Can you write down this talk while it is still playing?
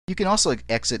You can also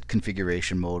exit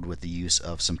configuration mode with the use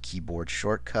of some keyboard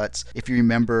shortcuts. If you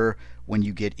remember, when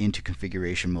you get into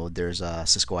configuration mode, there's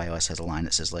Cisco IOS has a line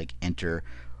that says like enter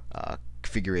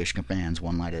configuration commands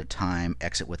one line at a time,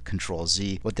 exit with Control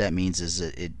Z. What that means is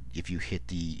that if you hit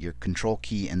your Control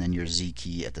key and then your Z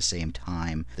key at the same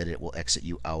time, that it will exit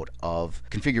you out of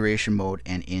configuration mode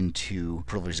and into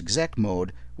Privileged Exec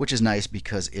mode, which is nice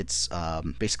because it's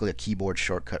basically a keyboard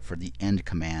shortcut for the end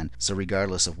command. So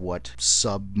regardless of what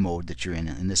sub mode that you're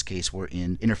in this case we're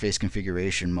in interface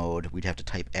configuration mode, we'd have to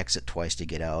type exit twice to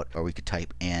get out, or we could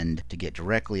type end to get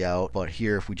directly out. But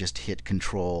here, if we just hit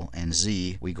Control and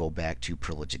Z, we go back to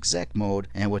Privileged Exec mode.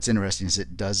 And what's interesting is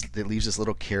it leaves this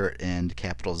little caret and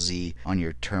capital Z on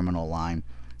your terminal line.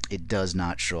 It does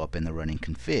not show up in the running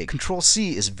config. Control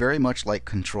C is very much like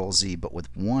Control Z, but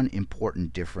with one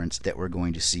important difference that we're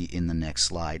going to see in the next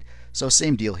slide. So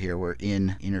same deal here, we're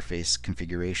in interface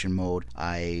configuration mode.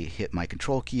 I hit my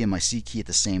Control key and my C key at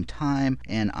the same time,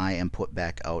 and I am put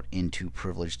back out into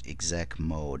Privileged Exec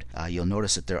mode. You'll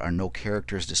notice that there are no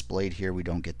characters displayed here. We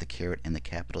don't get the caret and the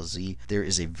capital Z. There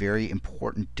is a very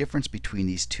important difference between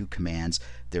these two commands.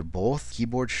 They're both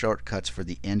keyboard shortcuts for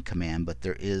the end command, but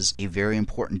there is a very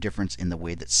important difference in the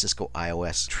way that Cisco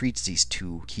IOS treats these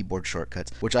two keyboard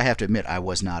shortcuts, which I have to admit I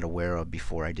was not aware of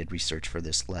before I did research for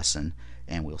this lesson,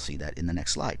 and we'll see that in the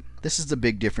next slide. This is the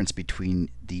big difference between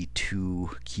the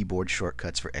two keyboard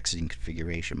shortcuts for exiting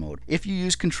configuration mode. If you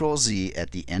use Control Z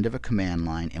at the end of a command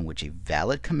line in which a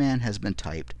valid command has been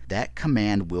typed, that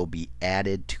command will be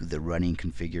added to the running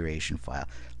configuration file.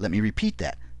 Let me repeat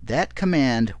that. That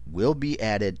command will be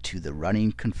added to the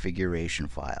running configuration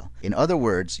file. In other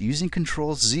words, using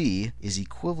Control Z is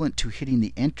equivalent to hitting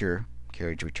the Enter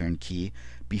carriage return key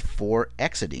before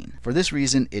exiting. For this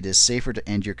reason, it is safer to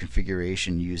end your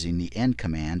configuration using the end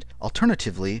command.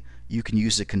 Alternatively, you can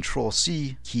use the Control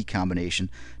C key combination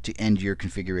to end your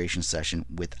configuration session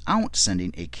without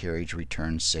sending a carriage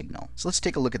return signal. So let's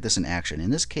take a look at this in action. In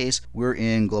this case, we're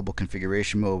in global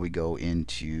configuration mode. We go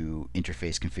into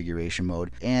interface configuration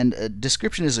mode, and a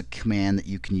description is a command that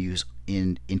you can use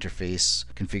in interface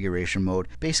configuration mode.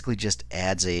 Basically just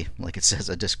adds like it says,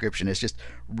 a description. It's just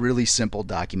really simple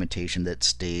documentation that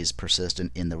stays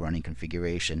persistent in the running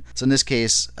configuration. So in this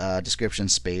case, description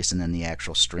space and then the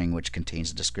actual string which contains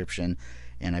the description,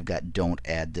 and I've got don't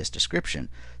add this description.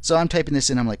 So I'm typing this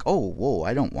in, I'm like, oh, whoa,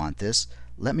 I don't want this.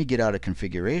 Let me get out of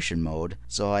configuration mode.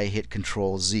 So I hit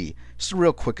Control Z. Just a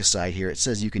real quick aside here, it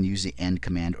says you can use the end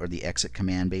command or the exit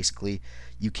command. Basically,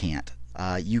 you can't.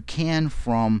 You can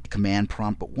from command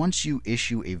prompt, but once you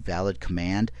issue a valid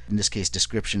command, in this case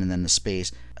description and then the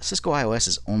space, Cisco IOS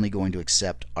is only going to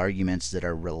accept arguments that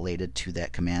are related to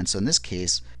that command. So in this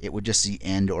case, it would just see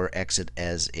end or exit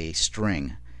as a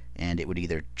string, and it would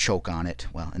either choke on it.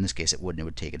 Well, in this case it wouldn't. It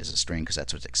would take it as a string because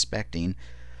that's what it's expecting.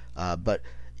 But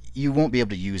you won't be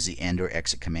able to use the end or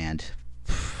exit command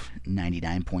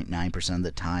 99.9% of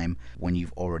the time when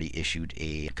you've already issued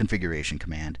a configuration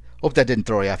command. Hope that didn't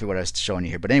throw you off what I was showing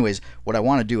you here. But anyways, what I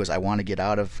want to do is I want to get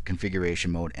out of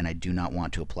configuration mode, and I do not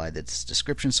want to apply this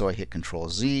description, so I hit Control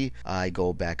Z. I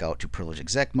go back out to Privileged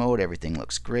Exec mode. Everything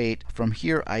looks great. From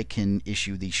here I can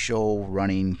issue the show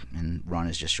running, and run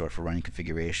is just short for running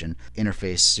configuration,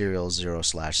 interface serial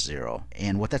 0/0.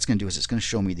 And what that's going to do is it's going to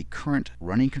show me the current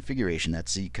running configuration.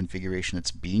 That's the configuration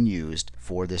that's being used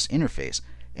for this interface.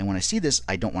 And when I see this,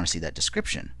 I don't want to see that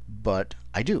description, but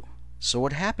I do. So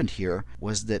what happened here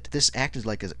was that this acted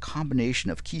like a combination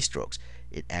of keystrokes.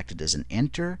 It acted as an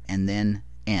enter and then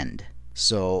end.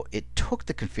 So it took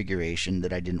the configuration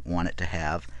that I didn't want it to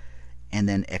have and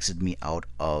then exited me out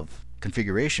of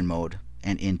configuration mode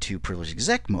and into Privileged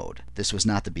Exec mode. This was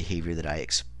not the behavior that I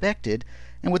expected,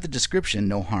 and with the description,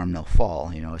 no harm, no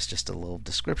fall. You know, it's just a little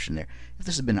description there. If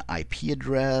this had been an IP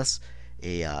address,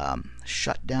 a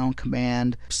shutdown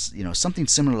command, you know, something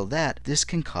similar to that, this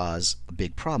can cause a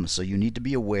big problem. So you need to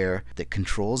be aware that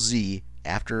Control Z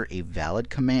after a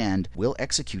valid command will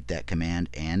execute that command.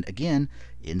 And again,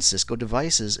 in Cisco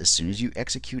devices, as soon as you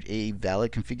execute a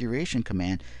valid configuration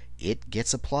command, it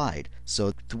gets applied.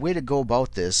 So the way to go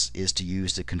about this is to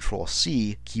use the Control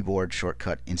C keyboard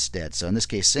shortcut instead. So in this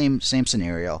case, same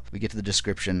scenario. We get to the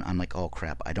description. I'm like, oh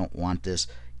crap, I don't want this.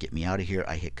 Get me out of here.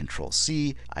 I hit Control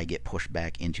C. I get pushed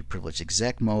back into Privileged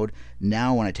Exec mode.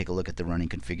 Now when I take a look at the running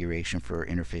configuration for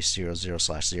interface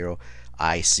 00/0,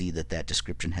 I see that that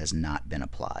description has not been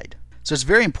applied. So it's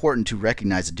very important to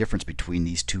recognize the difference between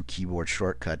these two keyboard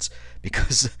shortcuts,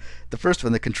 because the first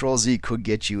one, the Control Z, could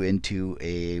get you into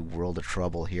a world of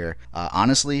trouble here.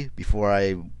 Honestly, before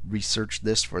I researched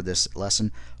this for this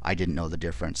lesson, I didn't know the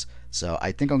difference. So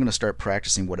I think I'm going to start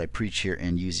practicing what I preach here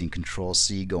and using Control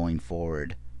C going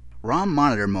forward. ROM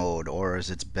monitor mode, or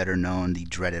as it's better known, the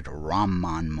dreaded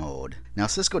ROMmon mode. Now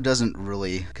Cisco doesn't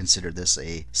really consider this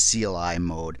a CLI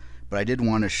mode, but I did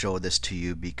want to show this to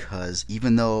you because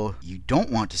even though you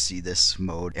don't want to see this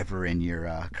mode ever in your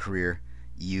career,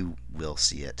 you will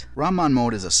see it. ROMmon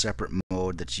mode is a separate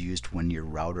mode that's used when your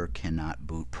router cannot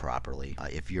boot properly.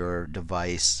 If your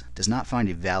device does not find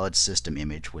a valid system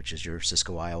image, which is your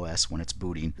Cisco IOS when it's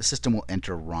booting, the system will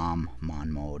enter ROMmon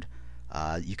mode.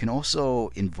 You can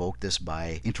also invoke this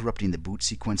by interrupting the boot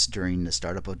sequence during the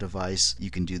startup of a device. You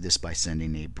can do this by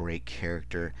sending a break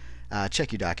character.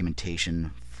 Check your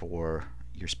documentation for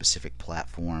your specific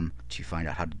platform to find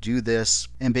out how to do this.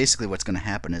 And basically what's going to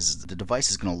happen is the device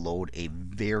is going to load a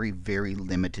very, very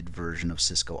limited version of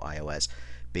Cisco IOS.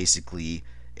 Basically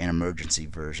an emergency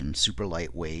version, super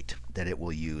lightweight, that it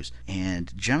will use.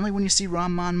 And generally when you see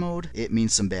ROMmon mode, it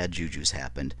means some bad juju's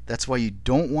happened. That's why you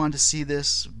don't want to see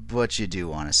this, but you do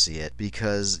want to see it,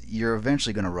 because you're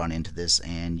eventually going to run into this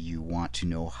and you want to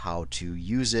know how to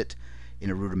use it in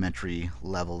a rudimentary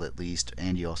level at least,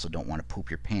 and you also don't want to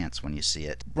poop your pants when you see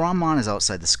it. ROMmon is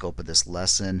outside the scope of this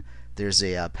lesson. There's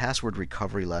a password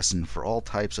recovery lesson for all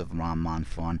types of ROMmon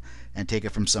fun, and take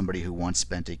it from somebody who once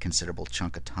spent a considerable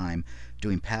chunk of time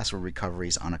doing password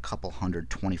recoveries on a couple hundred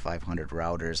 2500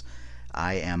 routers.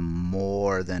 I am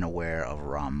more than aware of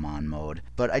ROMmon mode,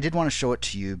 but I did want to show it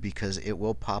to you because it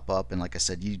will pop up, and like I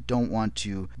said, you don't want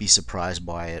to be surprised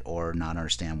by it or not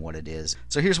understand what it is.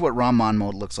 So here's what ROMmon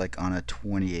mode looks like on a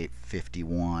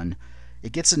 2851.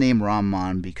 It gets the name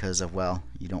ROMmon because of, well,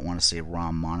 you don't want to say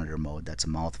ROM monitor mode, that's a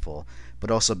mouthful,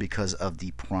 but also because of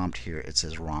the prompt here. It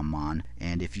says ROMmon,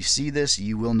 and if you see this,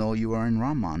 you will know you are in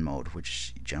ROMmon mode,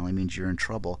 which generally means you're in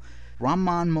trouble.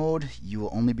 ROMmon mode you will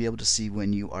only be able to see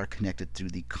when you are connected through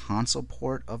the console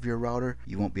port of your router.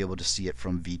 You won't be able to see it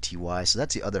from VTY, so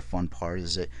that's the other fun part,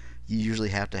 is that you usually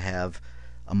have to have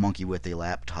a monkey with a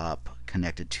laptop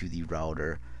connected to the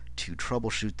router to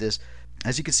troubleshoot this.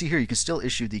 As you can see here, you can still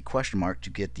issue the question mark to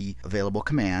get the available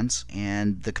commands,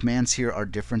 and the commands here are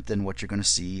different than what you're going to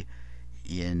see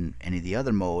in any of the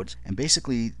other modes. And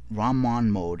basically ROMmon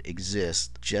mode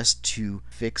exists just to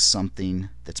fix something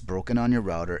that's broken on your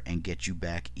router and get you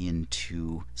back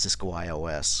into Cisco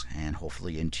IOS and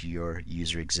hopefully into your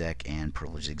user exec and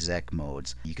privileged exec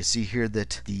modes. You can see here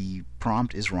that the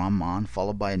prompt is ROMmon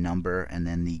followed by a number and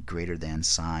then the greater than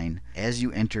sign. As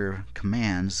you enter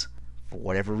commands, for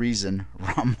whatever reason,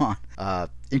 ROMmon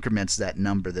increments that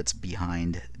number that's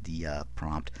behind the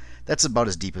prompt. That's about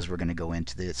as deep as we're going to go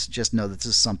into this. Just know that this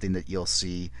is something that you'll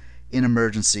see in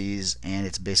emergencies, and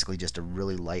it's basically just a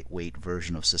really lightweight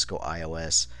version of Cisco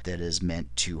IOS that is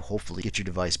meant to hopefully get your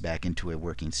device back into a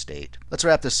working state. Let's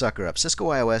wrap this sucker up. Cisco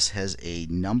IOS has a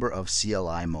number of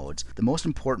CLI modes. The most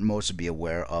important modes to be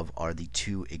aware of are the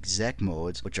two exec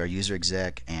modes, which are user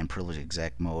exec and privileged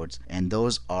exec modes, and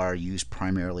those are used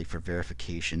primarily for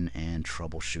verification and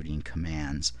troubleshooting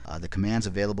commands. The commands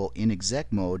available in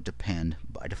exec mode depend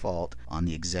by default on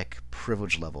the exec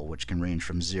privilege level, which can range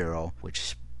from 0,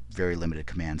 which very limited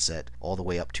command set, all the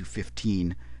way up to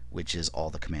 15, which is all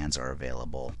the commands are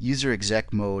available. User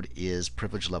exec mode is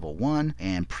privilege level 1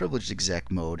 and privileged exec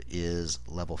mode is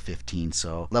level 15.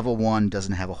 So level 1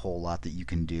 doesn't have a whole lot that you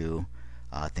can do.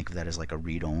 Think of that as like a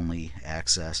read-only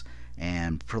access.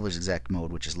 And privileged exec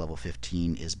mode, which is level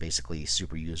 15, is basically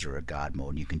super user or god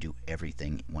mode. You can do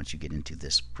everything once you get into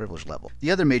this privilege level. The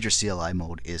other major CLI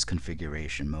mode is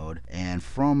configuration mode, and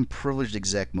from privileged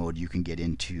exec mode you can get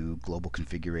into global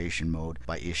configuration mode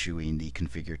by issuing the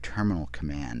configure terminal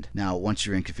command. Now once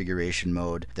you're in configuration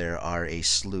mode, there are a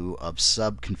slew of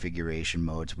sub-configuration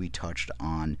modes. We touched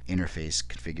on interface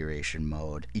configuration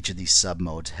mode. Each of these sub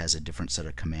modes has a different set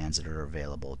of commands that are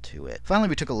available to it. Finally,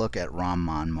 we took a look at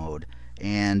ROMmon mode.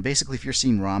 And basically, if you're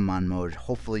seeing ROMmon mode,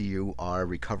 hopefully you are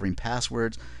recovering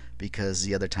passwords, because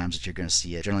the other times that you're going to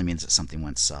see it generally means that something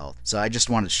went south. So I just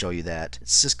wanted to show you that.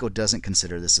 Cisco doesn't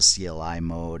consider this a CLI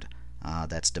mode.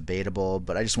 That's debatable,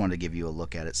 but I just wanted to give you a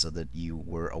look at it so that you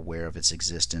were aware of its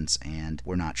existence and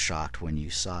were not shocked when you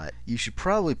saw it. You should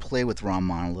probably play with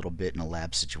ROMmon a little bit in a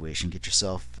lab situation. Get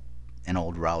yourself an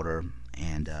old router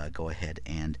and go ahead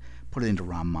and put it into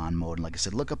ROMmon mode. And like I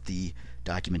said, look up the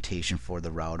documentation for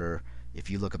the router. If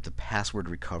you look up the password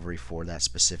recovery for that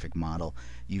specific model,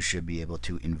 you should be able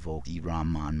to invoke the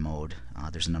ROMmon mode.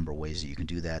 There's a number of ways that you can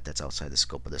do that. That's outside the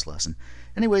scope of this lesson.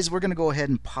 Anyways, we're going to go ahead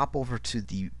and pop over to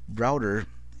the router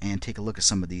and take a look at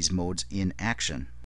some of these modes in action.